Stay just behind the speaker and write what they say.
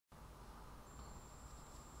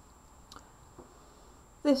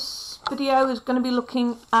This video is going to be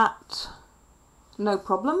looking at No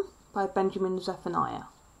Problem by Benjamin Zephaniah.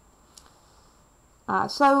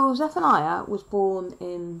 So Zephaniah was born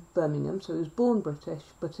in Birmingham, so he was born British,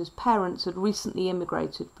 but his parents had recently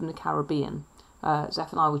immigrated from the Caribbean.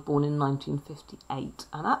 Zephaniah was born in 1958,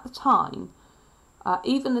 and at the time,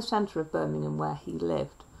 even the centre of Birmingham where he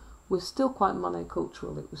lived was still quite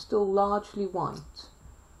monocultural. It was still largely white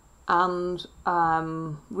and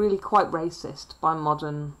really quite racist by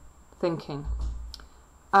modern thinking.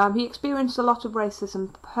 He experienced a lot of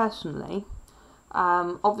racism personally.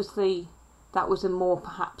 Obviously that was a more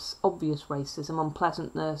perhaps obvious racism,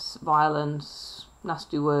 unpleasantness, violence,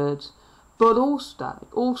 nasty words, but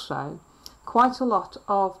also quite a lot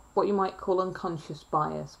of what you might call unconscious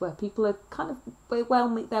bias, where people are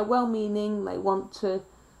they're well-meaning, they want to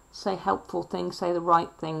say helpful things, say the right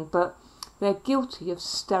thing, but they're guilty of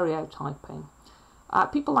stereotyping.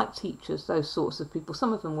 People like teachers, those sorts of people,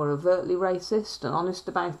 some of them were overtly racist and honest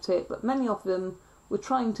about it, but many of them were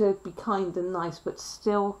trying to be kind and nice, but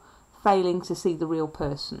still failing to see the real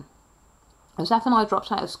person. And Zephaniah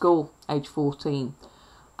drops out of school age 14,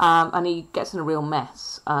 and he gets in a real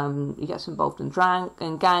mess. He gets involved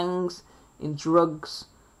in gangs, in drugs.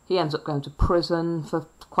 He ends up going to prison for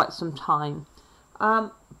quite some time.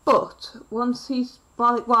 But once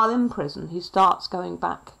while in prison, he starts going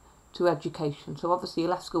back to education. So obviously he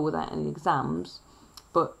left school without any exams,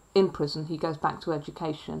 but in prison he goes back to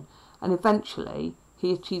education, and eventually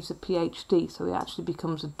he achieves a PhD, so he actually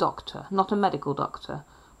becomes a doctor, not a medical doctor,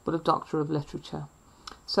 but a doctor of literature.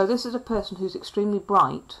 So this is a person who's extremely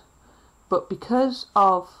bright, but because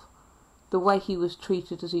of the way he was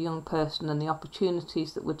treated as a young person and the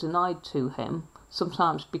opportunities that were denied to him,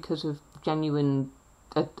 sometimes because of genuine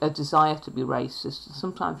a desire to be racist, and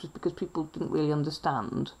sometimes just because people didn't really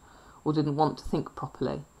understand or didn't want to think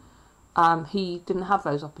properly, he didn't have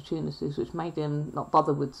those opportunities, which made him not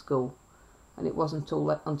bother with school. And it wasn't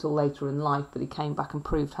until later in life that he came back and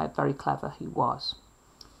proved how very clever he was.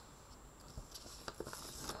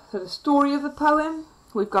 So the story of the poem,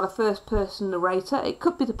 we've got a first-person narrator. It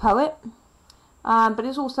could be the poet, but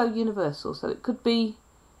it's also universal, so it could be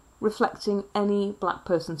reflecting any black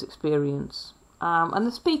person's experience. And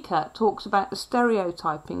the speaker talks about the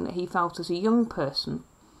stereotyping that he felt as a young person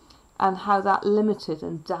and how that limited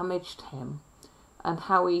and damaged him, and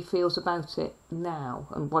how he feels about it now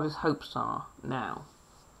and what his hopes are now.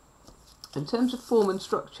 In terms of form and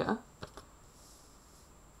structure,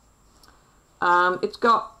 it's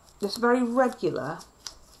got this very regular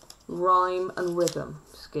rhyme and rhythm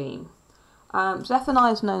scheme.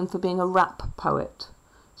 Zephaniah is known for being a rap poet,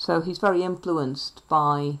 so he's very influenced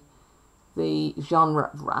by the genre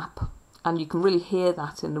of rap, and you can really hear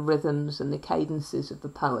that in the rhythms and the cadences of the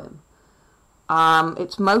poem.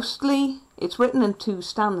 It's written in 2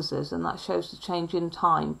 stanzas, and that shows the change in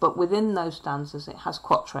time, but within those stanzas it has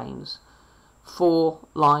quatrains,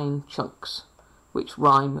 4-line chunks, which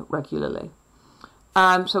rhyme regularly.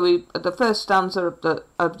 So the first stanza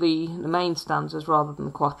of the main stanzas, rather than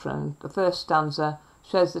the quatrain, the first stanza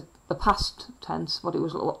shows the past tense, what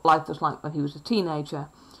life was like when he was a teenager,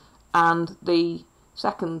 and the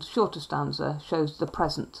second, shorter stanza shows the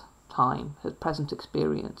present time, his present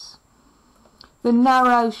experience. The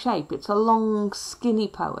narrow shape, it's a long, skinny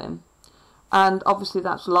poem, and obviously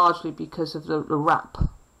that's largely because of the rap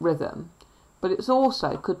rhythm, but it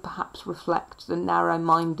also could perhaps reflect the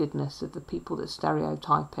narrow-mindedness of the people that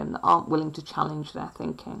stereotype him, that aren't willing to challenge their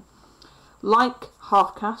thinking. Like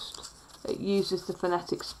Half-Caste, it uses the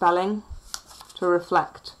phonetic spelling to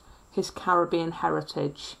reflect his Caribbean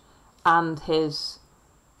heritage and his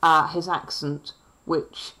accent,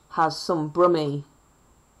 which has some Brummy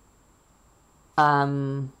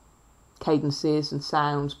cadences and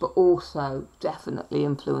sounds, but also definitely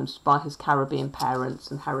influenced by his Caribbean parents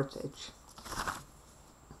and heritage.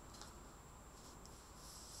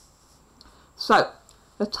 So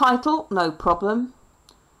the title, No Problem,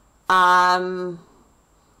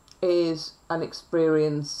 is an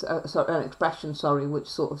expression, which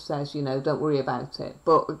sort of says, don't worry about it.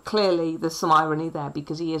 But clearly there's some irony there,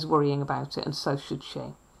 because he is worrying about it, and so should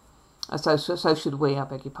she. So should we, I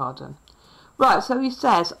beg your pardon. Right, so he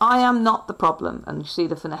says, I am not the problem, and you see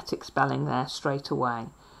the phonetic spelling there straight away.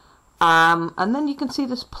 And then you can see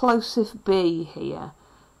this plosive B here,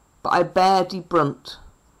 but I bear the brunt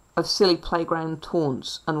of silly playground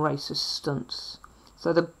taunts and racist stunts.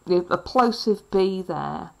 So the plosive B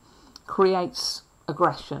there creates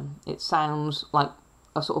aggression. It sounds like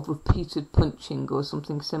a sort of repeated punching or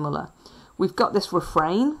something similar. We've got this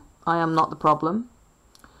refrain, I am not the problem.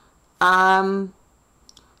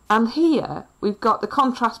 And here we've got the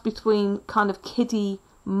contrast between kind of kiddie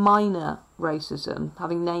minor racism,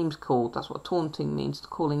 having names called. That's what taunting means,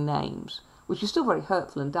 calling names, which is still very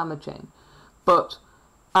hurtful and damaging, but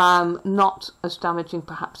not as damaging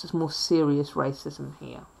perhaps as more serious racism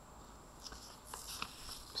here.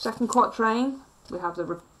 Second quatrain, we have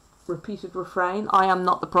the repeated refrain, I am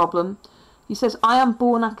not the problem. He says, I am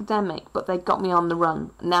born academic, but they got me on the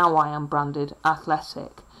run. Now I am branded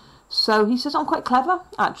athletic. So he says, I'm quite clever,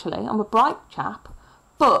 actually. I'm a bright chap,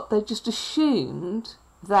 but they just assumed,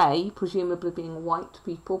 they, presumably being white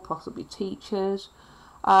people, possibly teachers,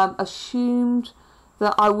 assumed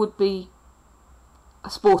that I would be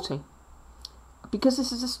sporty. Because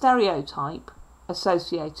this is a stereotype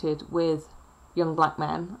associated with young black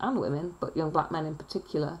men and women, but young black men in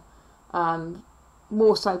particular,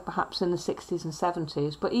 more so perhaps in the 60s and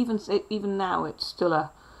 70s, but even now it's still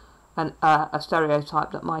a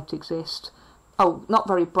stereotype that might exist. Oh, not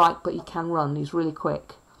very bright, but he can run, he's really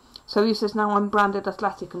quick. So he says, now I'm branded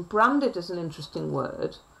athletic, and branded is an interesting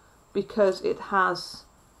word because it has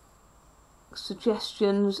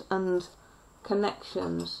suggestions and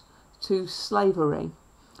connections to slavery.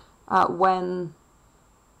 When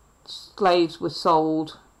slaves were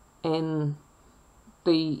sold in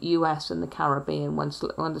the US and the Caribbean, when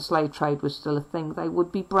the slave trade was still a thing, they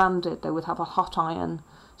would be branded. They would have a hot iron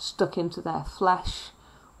stuck into their flesh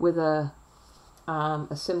with a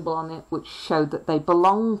symbol on it which showed that they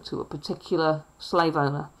belonged to a particular slave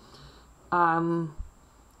owner.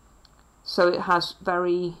 So it has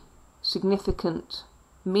very significant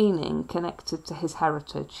meaning connected to his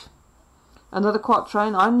heritage. Another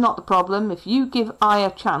quatrain, I'm not the problem. If you give I a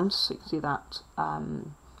chance, you can see that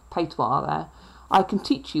patois there, I can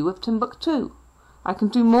teach you of Timbuktu. I can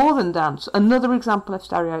do more than dance. Another example of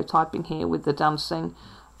stereotyping here with the dancing.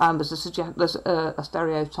 There's a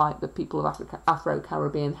stereotype that people of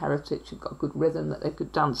Afro-Caribbean heritage have got good rhythm, that they're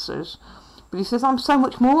good dancers. But he says, I'm so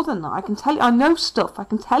much more than that. I can tell you, I know stuff. I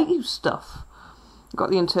can tell you stuff. Got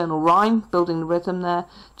the internal rhyme, building the rhythm there.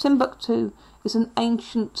 Timbuktu is an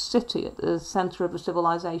ancient city at the centre of a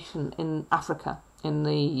civilization in Africa, in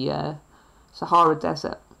the Sahara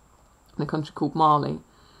Desert, in a country called Mali.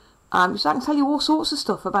 So I can tell you all sorts of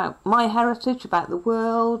stuff about my heritage, about the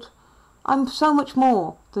world. I'm so much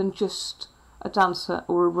more than just a dancer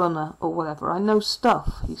or a runner or whatever. I know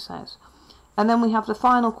stuff, he says. And then we have the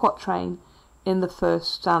final quatrain in the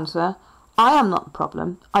first stanza. I am not the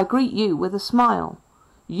problem. I greet you with a smile.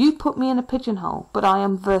 You put me in a pigeonhole, but I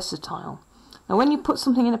am versatile. Now, when you put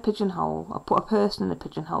something in a pigeonhole, or put a person in a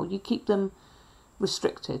pigeonhole, you keep them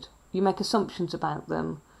restricted. You make assumptions about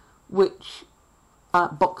them, which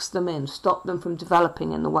box them in, stop them from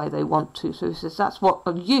developing in the way they want to. So he says, that's what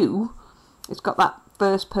of you. It's got that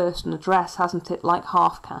first person address, hasn't it, like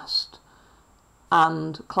Half Caste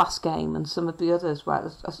and Class Game and some of the others where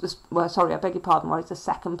it's a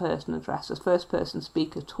second person address, a first person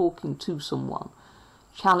speaker talking to someone,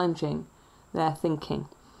 challenging their thinking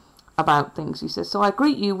about things. He says, so I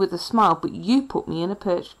greet you with a smile, but you put me in a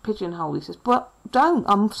pigeonhole. He says, but don't,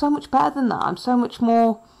 I'm so much better than that. I'm so much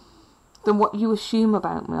more than what you assume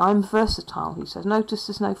about me. I'm versatile, he says. Notice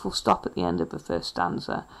there's no full stop at the end of the first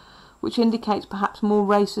stanza, which indicates perhaps more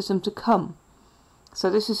racism to come. So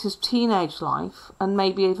this is his teenage life, and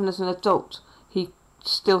maybe even as an adult he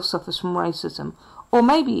still suffers from racism. Or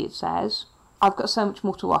maybe it says, I've got so much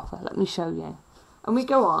more to offer, let me show you. And we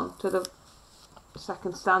go on to the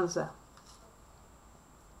second stanza.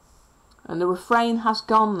 And the refrain has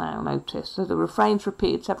gone now, notice. So the refrain's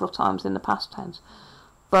repeated several times in the past tense.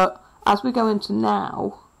 But as we go into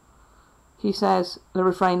now, he says the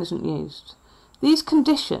refrain isn't used. These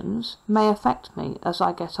conditions may affect me as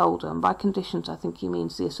I get older, and by conditions I think he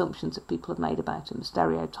means the assumptions that people have made about him, the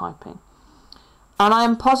stereotyping. And I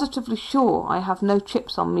am positively sure I have no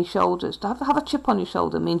chips on my shoulders. To have a chip on your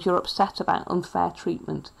shoulder means you're upset about unfair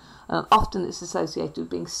treatment. Often it's associated with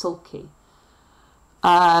being sulky.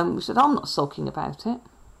 We said, I'm not sulking about it.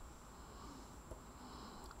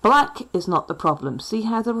 Black is not the problem. See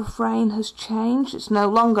how the refrain has changed? It's no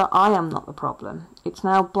longer I am not the problem. It's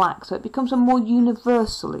now black. So it becomes a more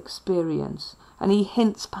universal experience. And he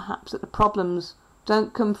hints perhaps that the problems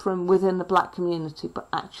don't come from within the black community, but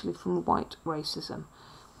actually from white racism.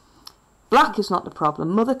 Black is not the problem.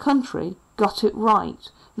 Mother country got it right.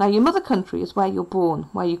 Now your mother country is where you're born,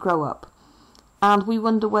 where you grow up. And we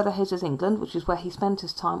wonder whether his is England, which is where he spent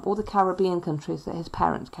his time, or the Caribbean countries that his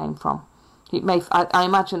parents came from. I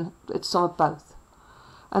imagine it's some of both.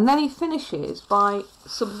 And then he finishes by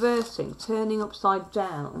subverting, turning upside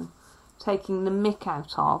down, taking the mick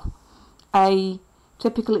out of a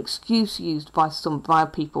typical excuse used by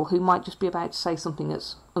people who might just be about to say something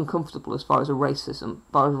that's uncomfortable as far as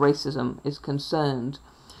racism is concerned.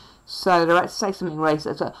 So they're about to say something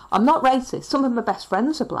racist. So, I'm not racist. Some of my best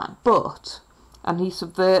friends are black, but... And he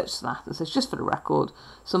subverts that and says, just for the record,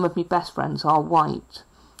 some of my best friends are white.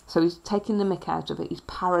 So he's taking the mick out of it. He's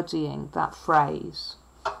parodying that phrase.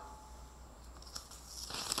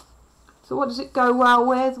 So what does it go well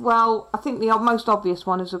with? Well, I think the most obvious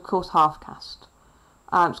one is, of course, half-caste.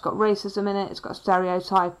 It's got racism in it. It's got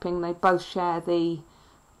stereotyping. They both share the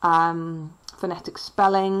phonetic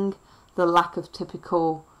spelling, the lack of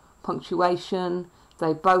typical punctuation.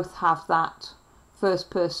 They both have that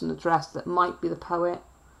first-person address that might be the poet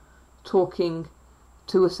talking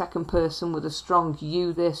to a second person with a strong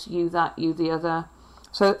you this, you that, you the other.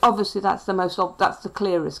 So obviously that's the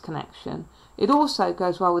clearest connection. It also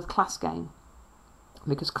goes well with Class Game,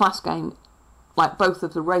 because Class Game, like both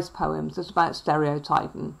of the race poems, is about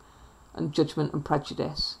stereotyping and judgment and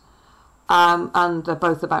prejudice, and they're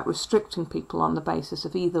both about restricting people on the basis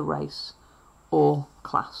of either race or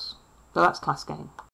class. So that's Class Game.